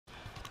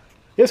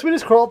Yes, we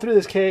just crawled through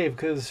this cave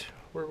because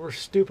we're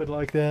stupid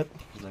like that.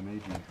 I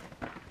made you.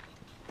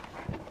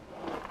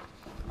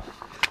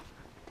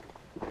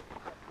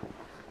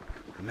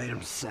 I made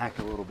him sack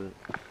a little bit.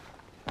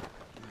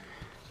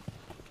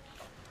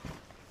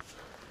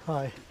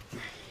 Hi.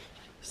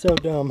 So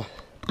dumb.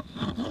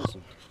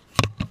 Awesome.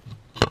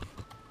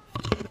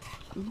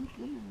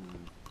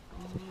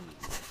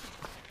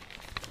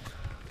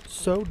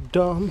 So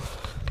dumb.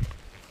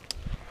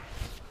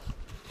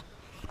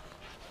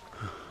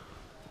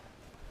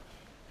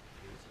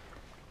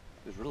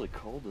 It was really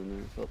cold in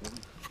there. Felt like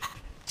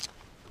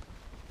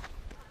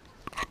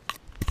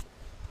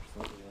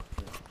something up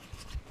there.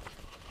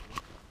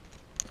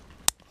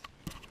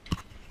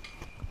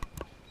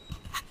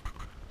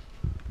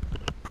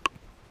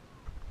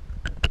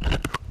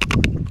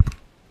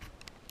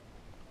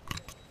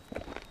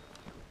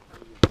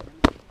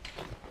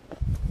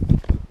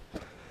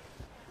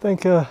 I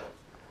think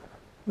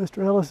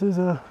Mr. Ellis is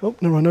oh,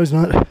 never mind, no he's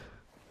not.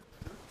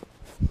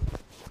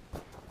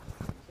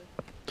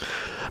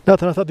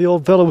 Nothing, I thought the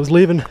old fellow was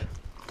leaving.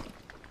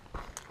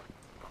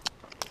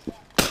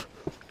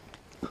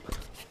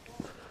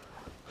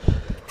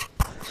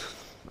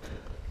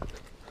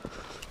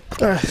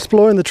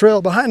 Exploring the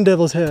trail behind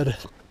Devil's Head.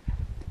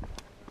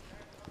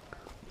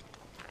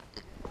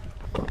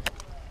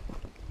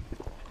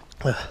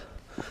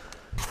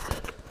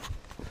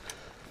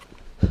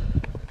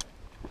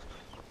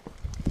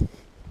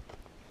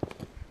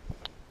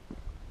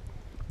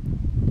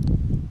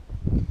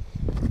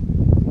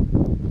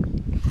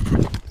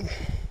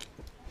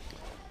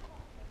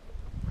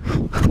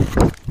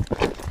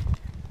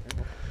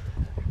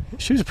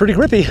 She was pretty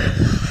grippy.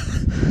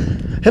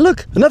 Hey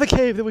look, another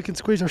cave that we can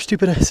squeeze our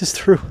stupid asses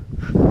through.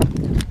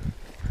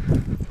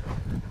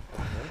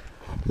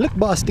 Look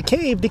boss, the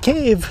cave, the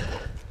cave.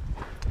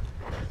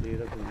 See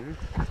it up in here?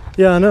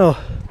 Yeah, I know.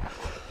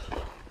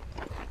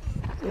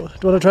 Do you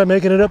want to try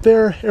making it up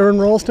there, Aaron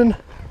Ralston?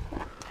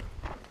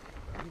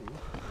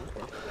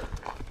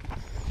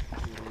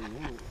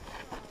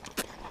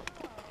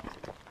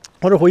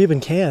 Wonder if we even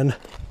can.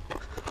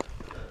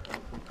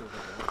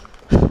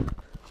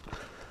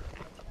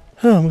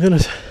 Oh my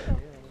goodness.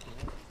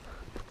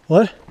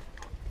 What?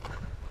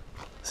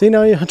 See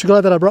now, aren't you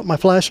glad that I brought my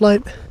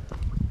flashlight?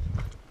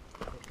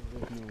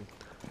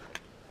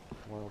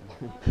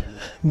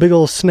 Big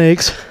old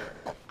snakes.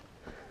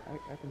 I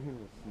can hear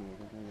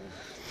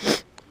the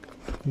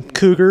snake.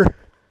 Cougar.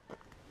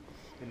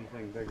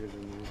 Anything bigger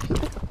than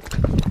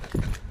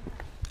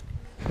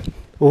this.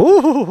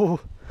 Ooh!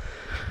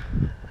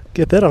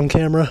 Get that on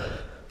camera.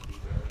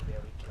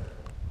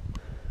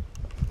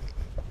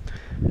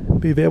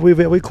 Be very,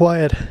 very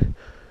quiet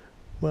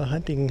while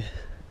hunting.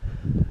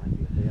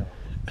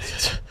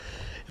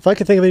 If I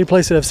could think of any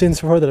place that I've seen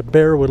so far that a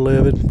bear would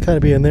live, it'd kind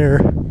of be in there.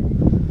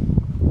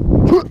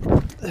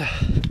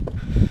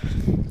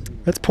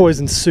 That's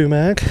poison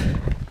sumac.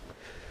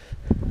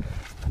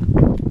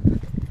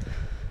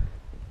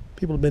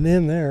 People have been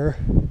in there.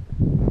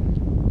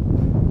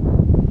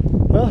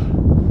 Well,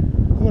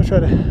 I'm gonna try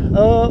to.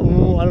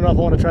 Oh, I don't know if I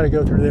want to try to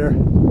go through there.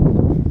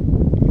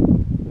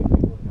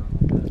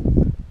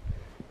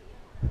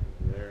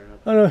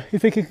 I don't know. You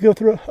think you could go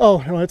through?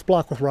 Oh no, it's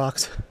blocked with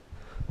rocks.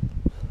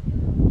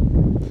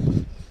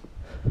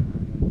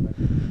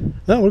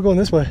 No, we're going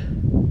this way.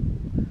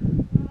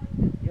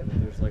 Yeah,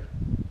 but there's like,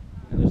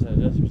 on the other side of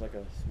this, there's like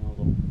a small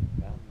little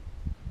valley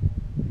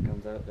that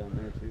comes out down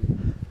there too.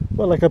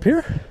 What, like up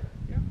here?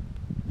 Yeah.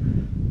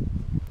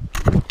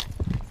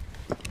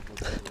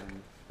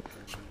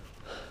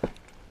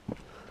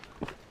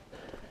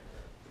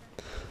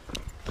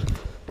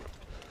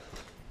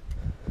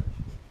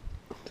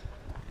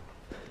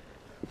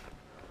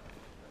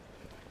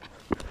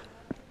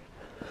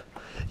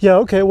 Yeah,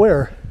 okay,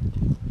 where?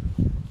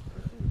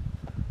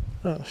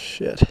 Oh,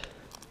 shit.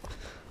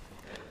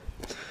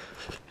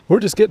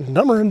 We're just getting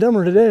dumber and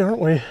dumber today, aren't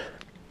we?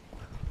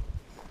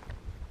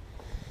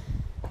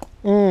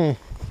 Oh,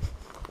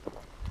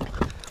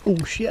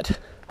 shit.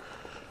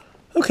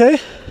 Okay.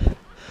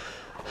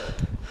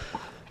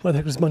 Well, I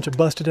think there's a bunch of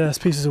busted ass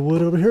pieces of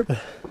wood over here,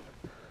 but...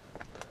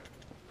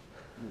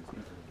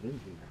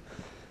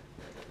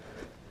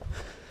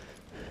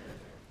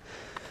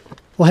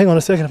 Well, hang on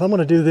a second. If I'm going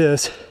to do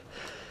this,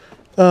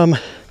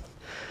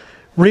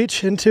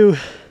 reach into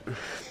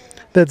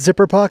that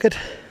zipper pocket.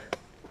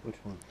 Which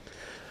one?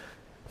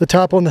 The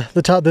top on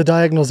the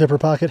diagonal zipper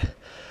pocket.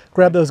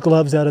 Grab those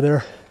gloves out of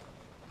there.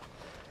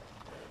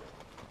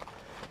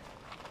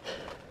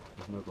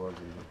 There's no gloves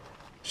in here.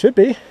 Should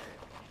be.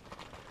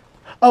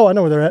 Oh, I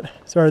know where they're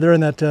at. Sorry, they're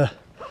in that.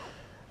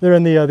 They're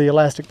in the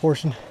elastic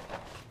portion.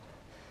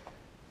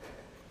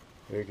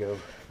 There you go.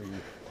 For you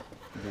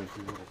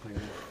dainty little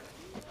fingers.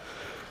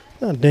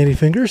 Oh, dainty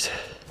fingers.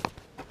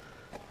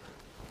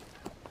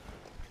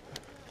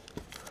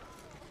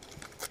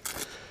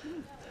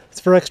 It's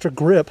for extra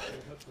grip.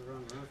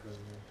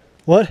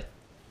 What?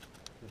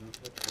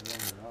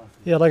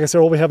 Yeah, like I said,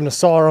 we'll be having to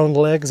saw our own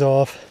legs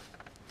off.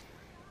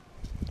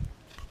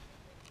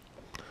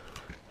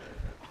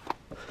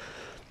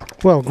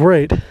 Well,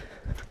 great.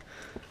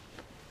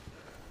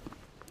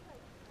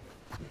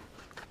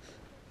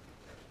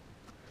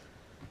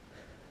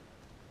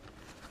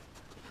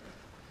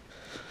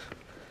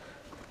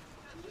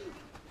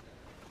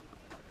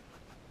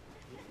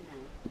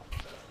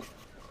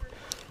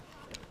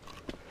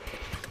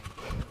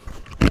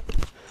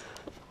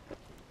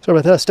 Sorry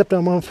about that. I stepped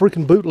on my own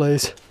freaking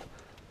bootlace.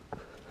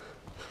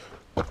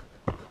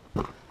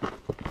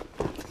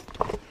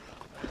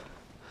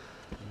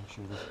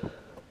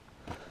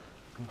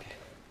 Okay.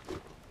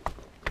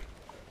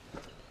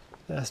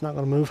 That's not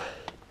gonna move.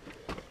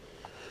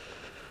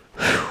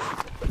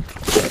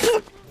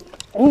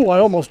 Oh,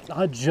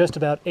 I just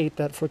about ate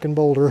that freaking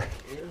boulder.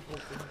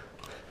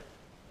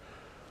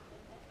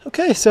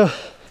 Okay, so,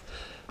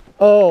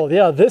 oh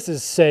yeah, this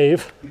is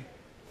safe.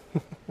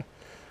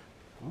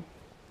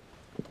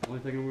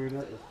 Only thing I'm worried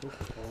about is fish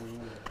falling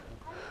over.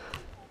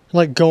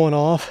 Like going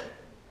off.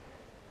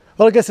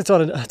 Well, I guess it's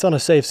on a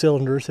safe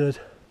cylinder, so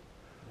it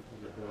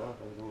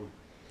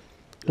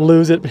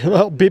lose it.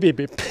 Well, Bibby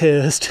be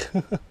pissed.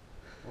 Well,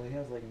 he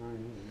has like 9 others.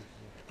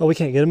 Oh, we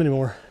can't get him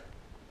anymore.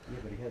 Yeah,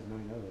 but he has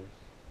 9 others.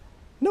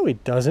 No, he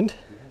doesn't. He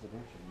has a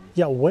bunch of them.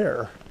 Yeah,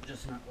 where?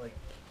 Just not like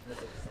this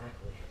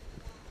exactly.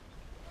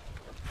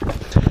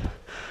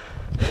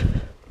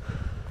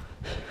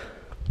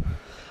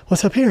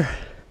 What's up here?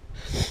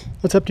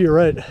 What's up to your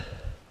right?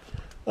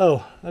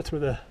 Oh, that's where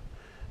the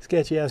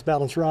sketchy ass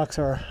balanced rocks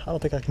are. I don't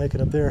think I can make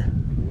it up there.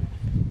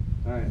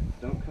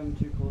 Alright, don't come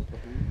too close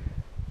behind.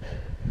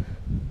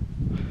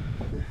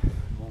 Just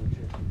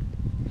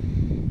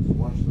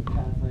watch the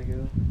path I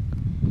go.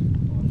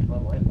 Watch the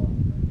light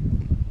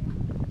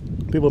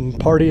bulb. People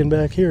partying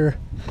back here.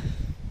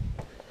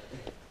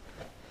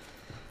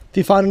 If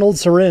you find an old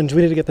syringe,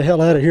 we need to get the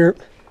hell out of here.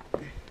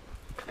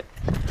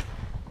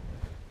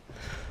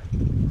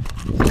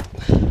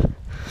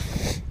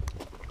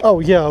 Oh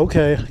yeah,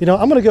 okay. You know,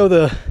 I'm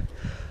gonna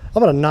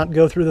not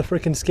go through the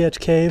freaking sketch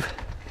cave.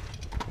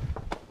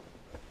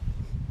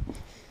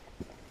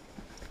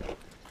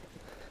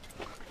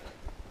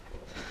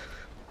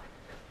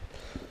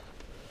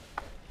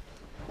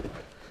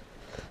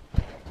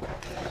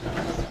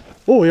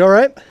 Oh, you all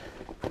right? Yeah,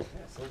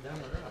 slid down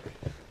the rock.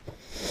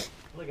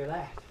 Look at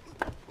that.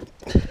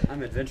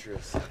 I'm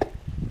adventurous.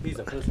 He's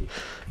a pussy.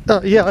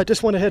 Yeah, I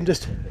just went ahead and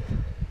just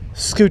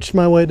scooched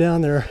my way down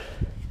there.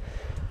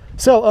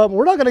 So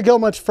we're not going to go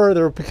much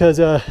further because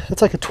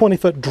it's like a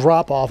 20-foot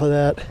drop off of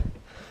that. No,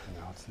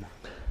 it's not.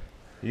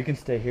 You can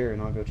stay here and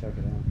I'll go check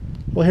it out.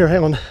 Well, here,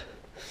 hang on.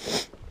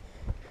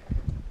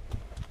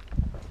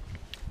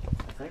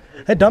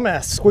 Hey,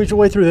 dumbass, squeeze your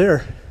way through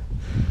there.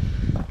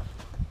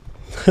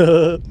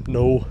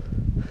 No.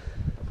 I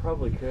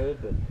probably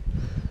could, but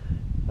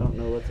I don't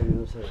know what's on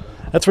the other side.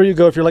 That's where you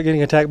go if you're like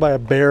getting attacked by a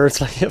bear.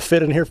 It's like,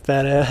 fit in here,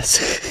 fat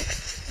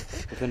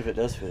ass. But then if it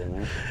does fit in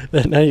there.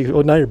 Then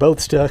now you're both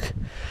stuck.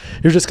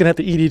 You're just gonna have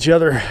to eat each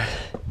other. I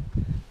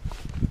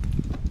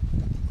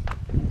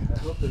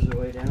hope there's a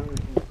way down.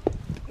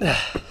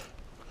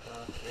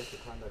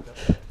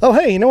 Oh,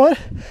 hey, you know what?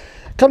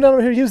 Come down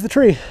over here, use the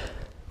tree.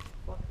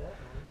 Fuck that,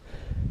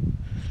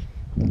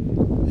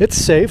 man. It's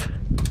safe.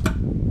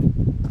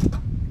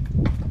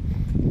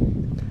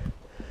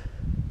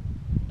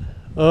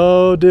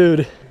 Oh,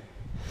 dude.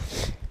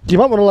 You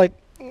might want to like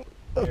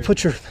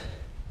put your...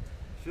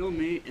 Fill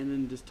me and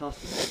then just toss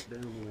the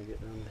stick down when I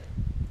get down there.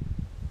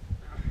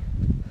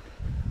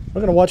 I'm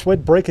gonna watch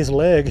Wade break his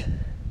leg.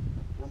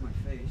 Or my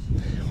face.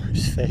 Or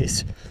his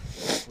face.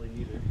 Hopefully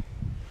neither.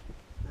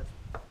 That's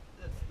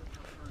the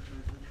preferred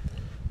method.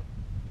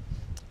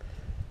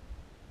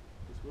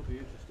 This will be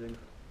interesting,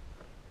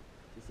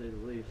 to say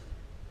the least.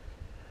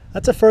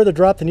 That's a further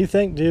drop than you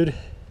think, dude.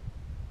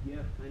 Yeah,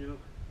 I know.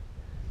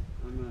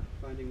 I'm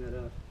finding that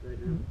out right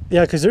now.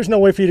 Yeah, because there's no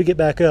way for you to get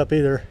back up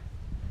either.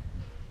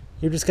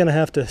 You're just gonna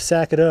have to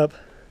sack it up. I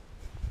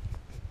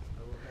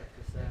will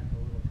have to sack a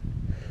little.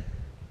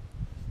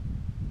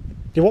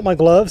 Do you want my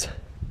gloves?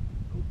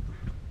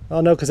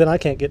 Oh no, because then I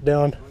can't get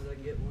down. As long as I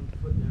can get one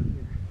foot down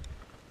here.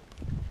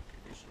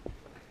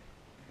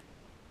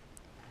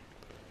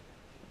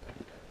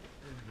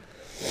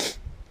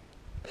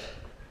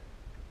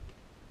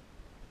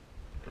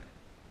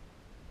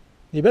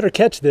 You better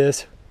catch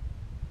this.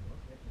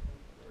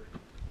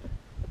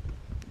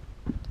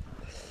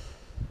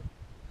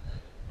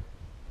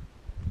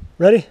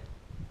 Ready?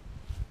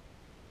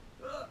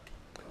 Alright,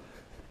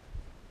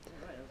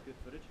 that was good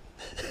footage.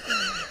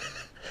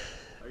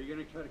 Are you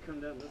going to try to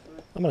come down this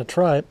way? I'm gonna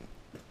try it.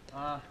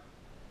 Yeah,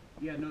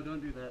 no,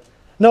 don't do that.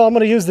 No, I'm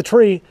gonna use the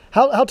tree.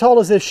 How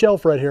tall is this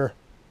shelf right here?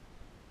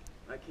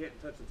 I can't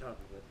touch the top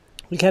of it.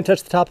 You can't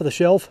touch the top of the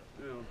shelf?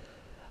 No.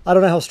 I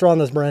don't know how strong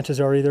those branches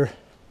are either.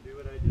 Do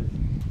what I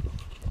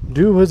did.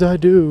 Do as I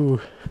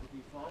do.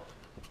 Default.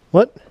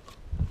 What?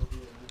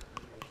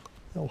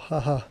 Oh,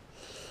 haha.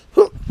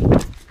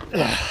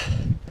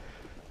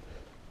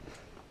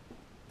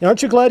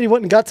 Aren't you glad you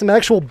went and got some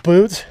actual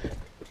boots?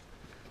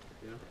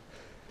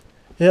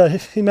 Yeah. Yeah,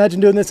 imagine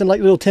doing this in like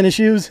little tennis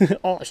shoes.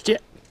 Oh,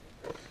 shit.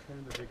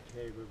 Kind of a big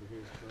cave over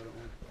here, so I don't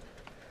want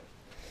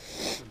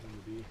something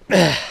to be.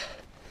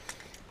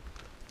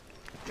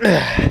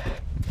 Okay.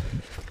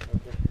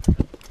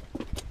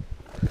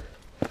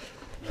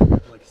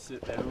 Like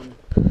sit down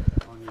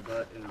on your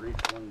butt and reach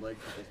one leg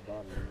to this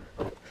bottom.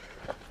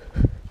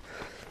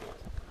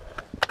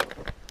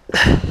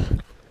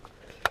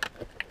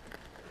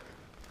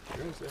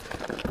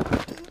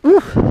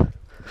 Ooh.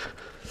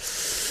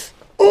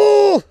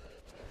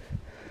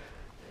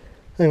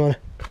 Hang on.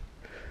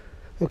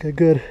 Okay,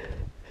 good.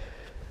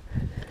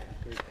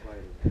 Very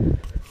quiet.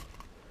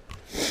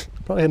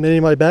 Probably haven't been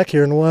anybody back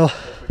here in a while.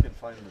 Hope we can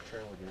find the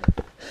trail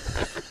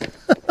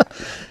again.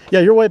 Yeah,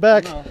 you're way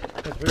back. No,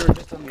 because we were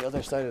just on the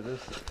other side of this.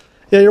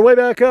 Yeah, you're way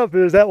back up. It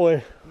was that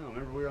way. No,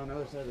 remember we were on the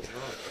other side of this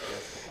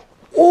rock.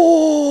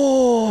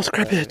 Oh,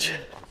 scrap itch.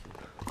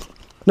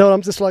 No,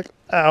 I'm just like,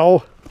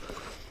 ow.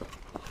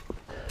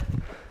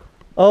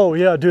 Oh,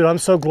 yeah, dude, I'm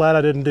so glad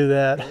I didn't do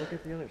that. Look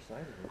at the other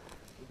side of it.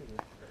 Look at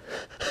it.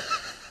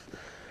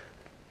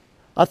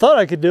 I thought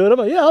I could do it. I'm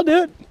like, yeah, I'll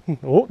do it.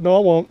 Oh, no, I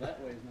won't. That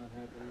way's not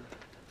happening.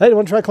 Hey, you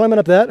want to try climbing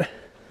up that? What? Up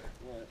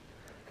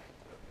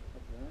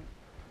that?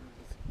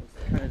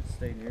 Let's kind of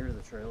stay near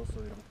the trail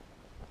so we don't.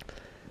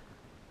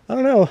 I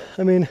don't know.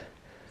 I mean,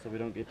 So we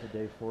don't get to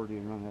day 40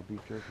 and run that beef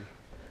jerky.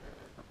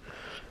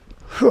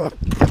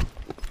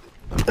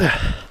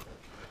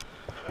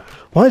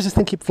 why does this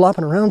thing keep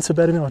flopping around so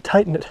bad? I don't know how to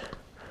tighten it.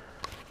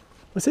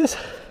 What's this?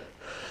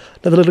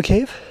 Another little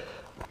cave?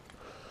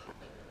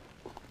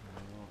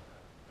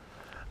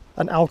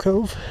 An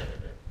alcove?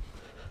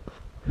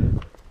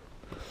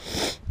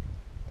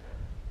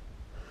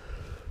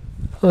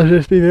 I'll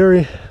just be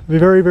very,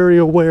 very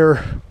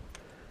aware.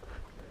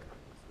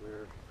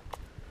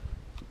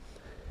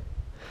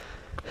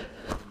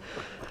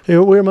 Yeah,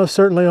 we're most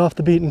certainly off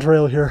the beaten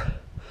trail here.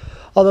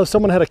 Although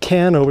someone had a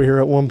can over here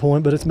at one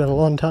point, but it's been a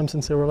long time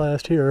since they were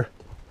last here.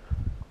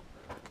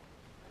 A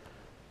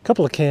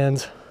couple of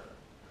cans.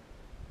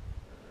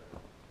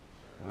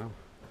 Wow.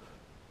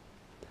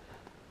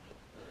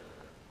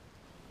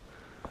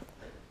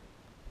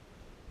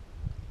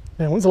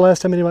 Man, when's the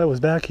last time anybody was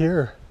back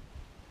here?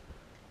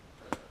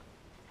 I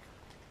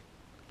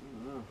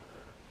don't know.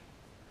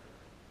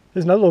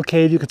 There's another little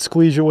cave you could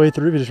squeeze your way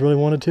through if you just really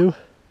wanted to.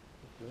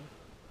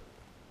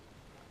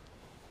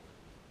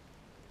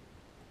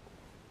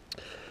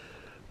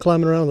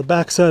 Climbing around the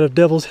backside of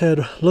Devil's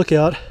Head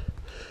Lookout. I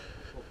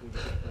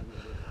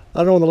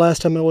don't know when the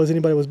last time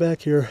anybody was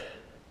back here.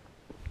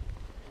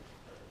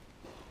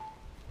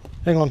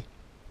 Hang on.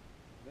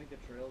 I think the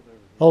trail's over here.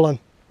 Hold on.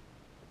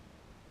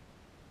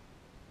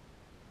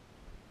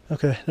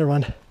 Okay, never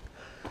mind.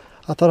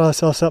 I thought I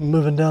saw something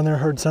moving down there,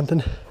 heard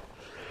something.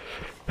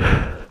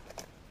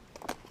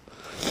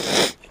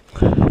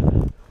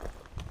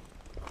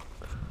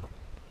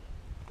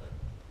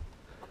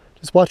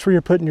 Just watch where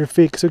you're putting your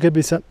feet, because there could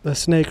be a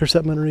snake or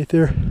something underneath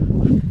there.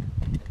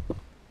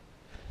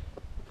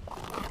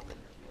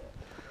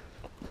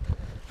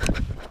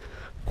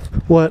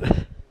 What?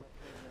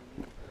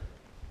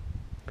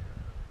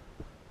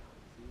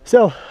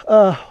 So,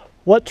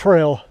 what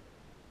trail?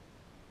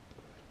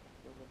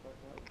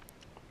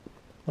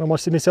 Want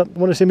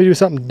to see me do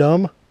something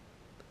dumb?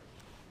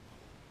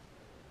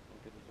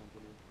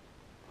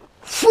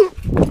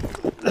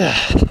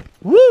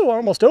 Woo! I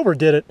almost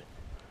overdid it.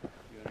 You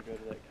want to go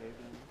to that cave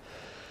down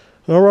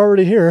Well, we're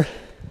already here.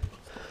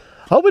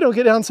 I hope we don't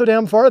get down so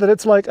damn far that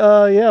it's like,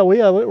 yeah,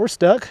 we're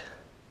stuck.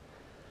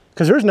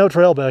 Because there's no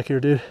trail back here,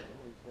 dude.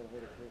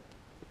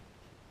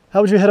 How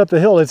would you head up the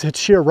hill? It's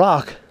sheer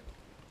rock.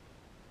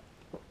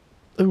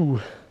 Ooh.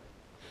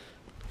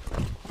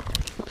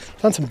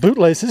 Found some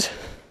bootlaces.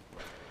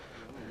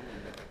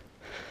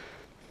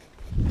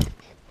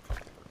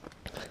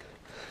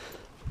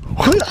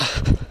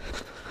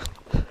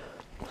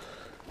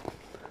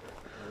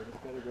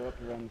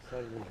 around the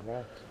side of these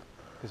rocks.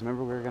 Because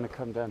remember we were going to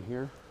come down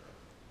here?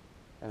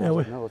 And Yeah, I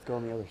was like, no, let's go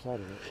on the other side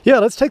of it. Yeah,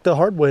 let's take the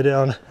hard way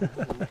down.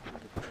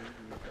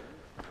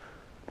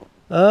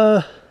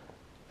 Hold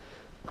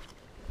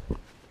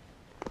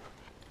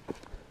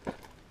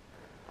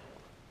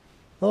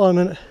on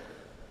a minute.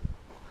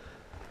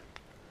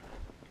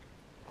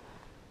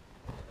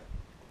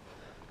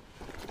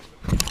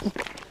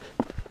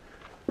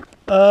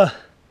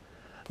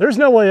 There's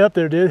no way up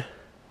there, dude.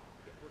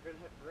 We're going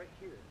to have right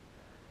here.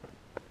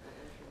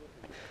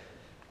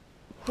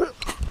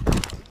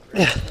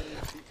 Yeah.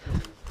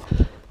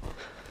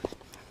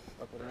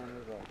 Up and around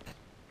those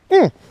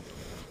rocks.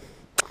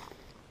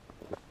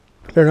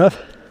 Fair enough.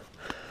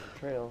 The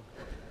trail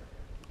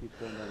keeps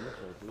going down this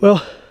way, too.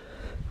 Well,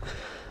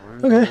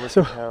 okay,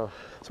 so How...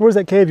 where's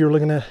that cave you were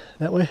looking at?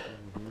 That way?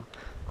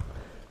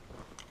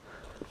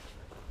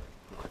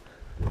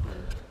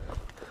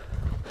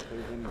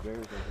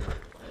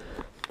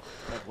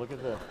 Look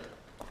at the,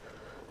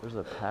 there's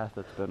a path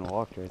that's been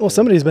walked right Well, there.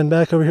 somebody's been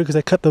back over here because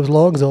they cut those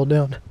logs all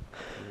down.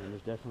 And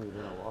there's definitely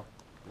been a walk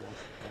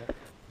path.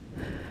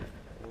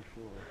 For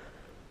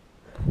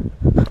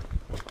sure.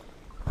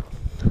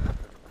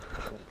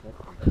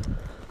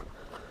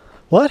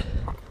 What?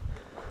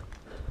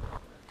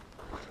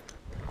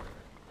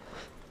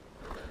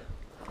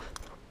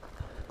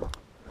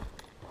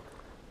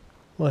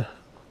 What?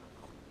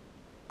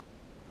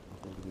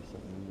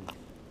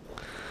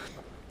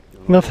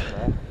 Enough.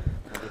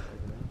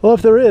 Well,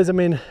 if there is, I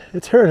mean,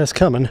 it's hearing us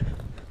coming.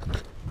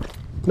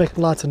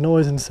 Making lots of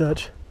noise and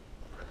such.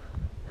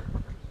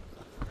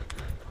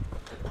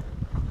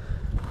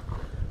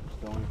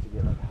 Don't have to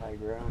get like high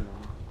ground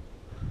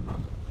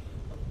on.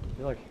 I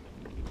feel like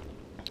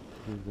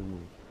he's gonna move.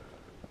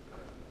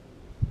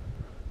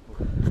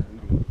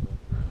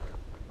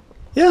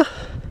 Yeah.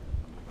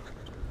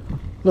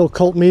 Little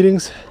cult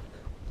meetings.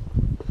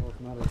 Well,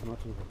 it's not as much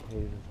of a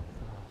cave as I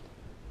thought.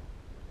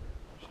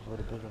 Should put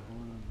a bit of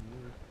horn on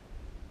there.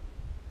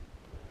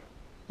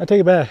 I take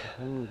it back.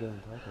 I don't get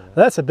on top of that.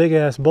 That's a big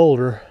ass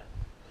boulder.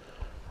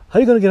 How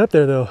are you gonna get up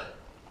there though?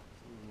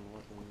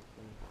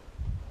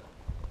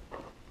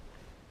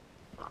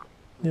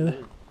 Yeah.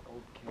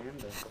 Old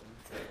canvas.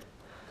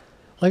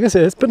 Like I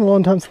said, it's been a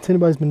long time since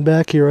anybody's been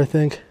back here, I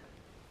think.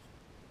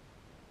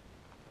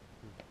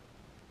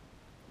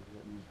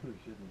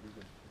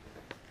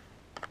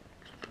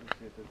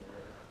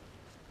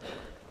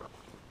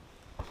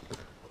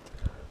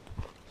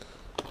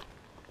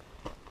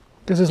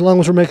 Guess as long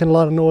as we're making a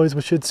lot of noise,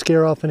 we should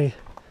scare off any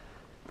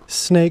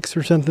snakes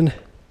or something.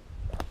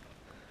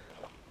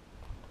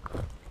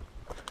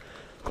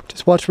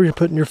 Just watch where you're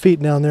putting your feet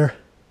down there.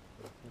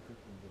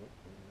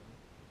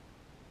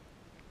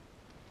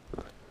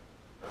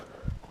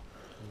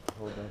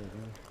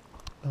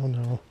 Oh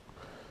no.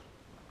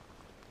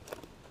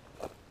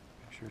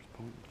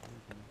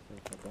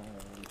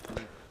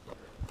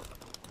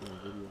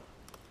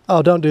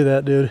 Oh, don't do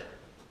that, dude.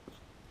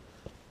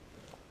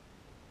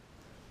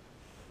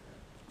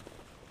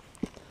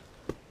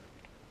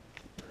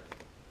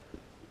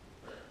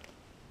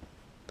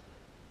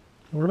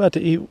 We're about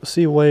to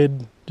see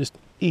Wade just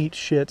eat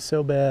shit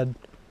so bad.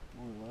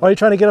 Are you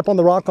trying to get up on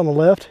the rock on the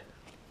left?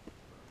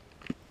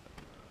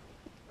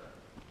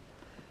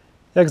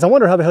 Yeah, because I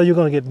wonder how the hell you're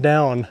going to get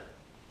down.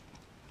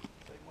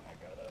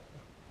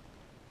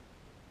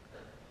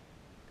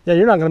 Yeah,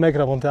 you're not going to make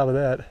it up on top of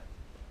that.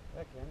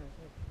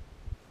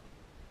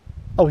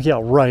 Oh, yeah,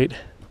 right.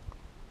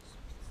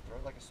 Throw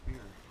it like a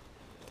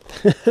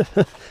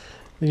spear.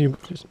 you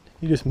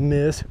just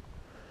miss.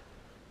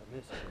 I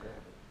missed it.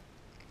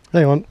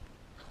 Hang on.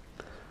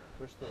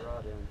 Push the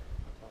rod in.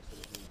 Toss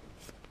it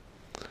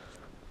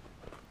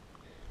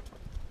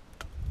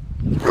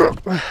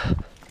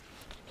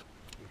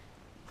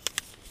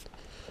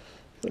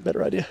in. A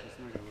better idea. It's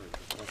not gonna work.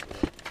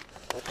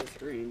 Touch the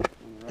screen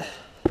on the rod.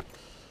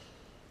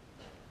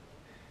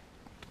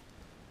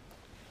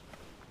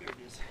 There it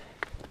is.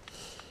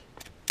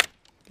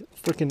 Get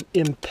freaking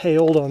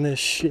impaled on this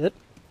shit.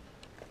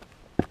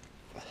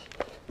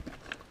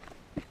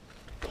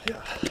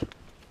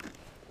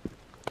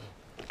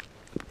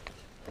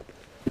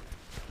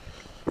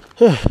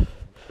 Yeah.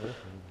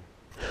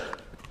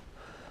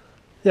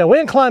 Yeah, we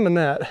ain't climbing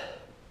that.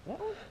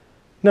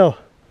 No.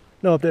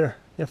 No, up there.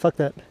 Yeah, fuck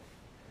that.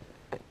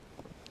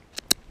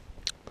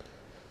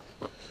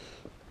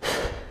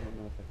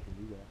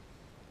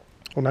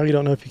 Well, now you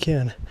don't know if you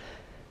can.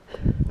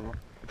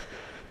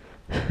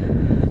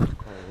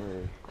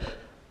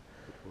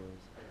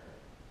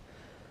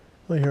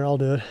 Well, here, I'll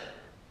do it.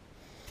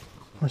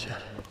 Watch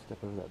out. Step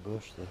over that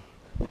bush though.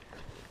 I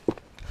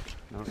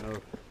don't know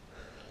if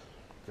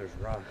there's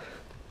rock.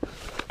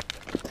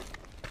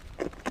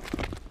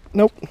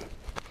 Nope.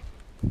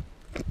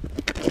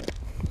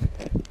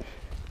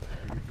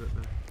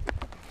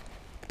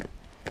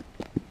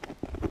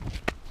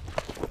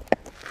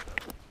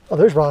 Oh,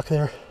 there's rock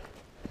there.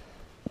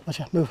 Watch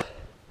out, move.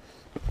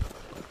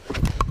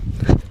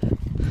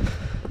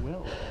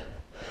 Well.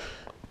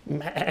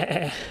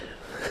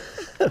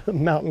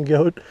 Mountain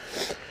goat.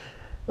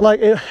 Like,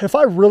 if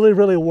I really,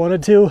 really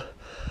wanted to,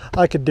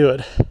 I could do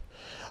it.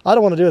 I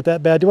don't want to do it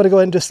that bad. Do you want to go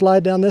ahead and just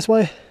slide down this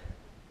way?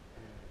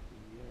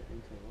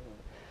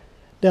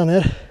 Down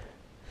that.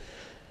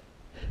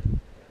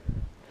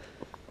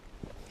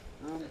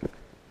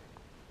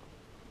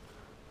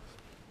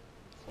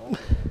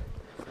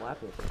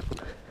 Slap it.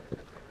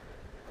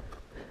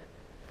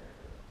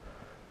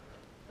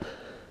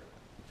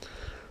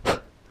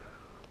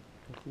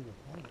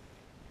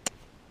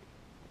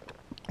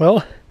 Well,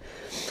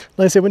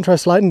 like I said, we can try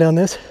sliding down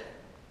this.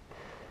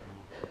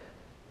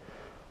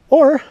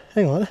 Or,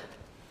 hang on.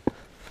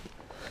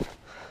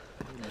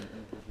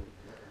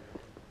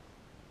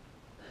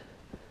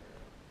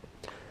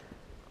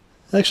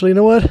 Actually, you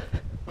know what?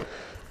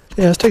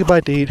 Yeah, let's take a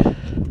bite to eat.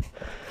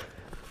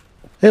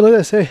 Hey, look at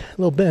this. Hey, a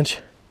little bench.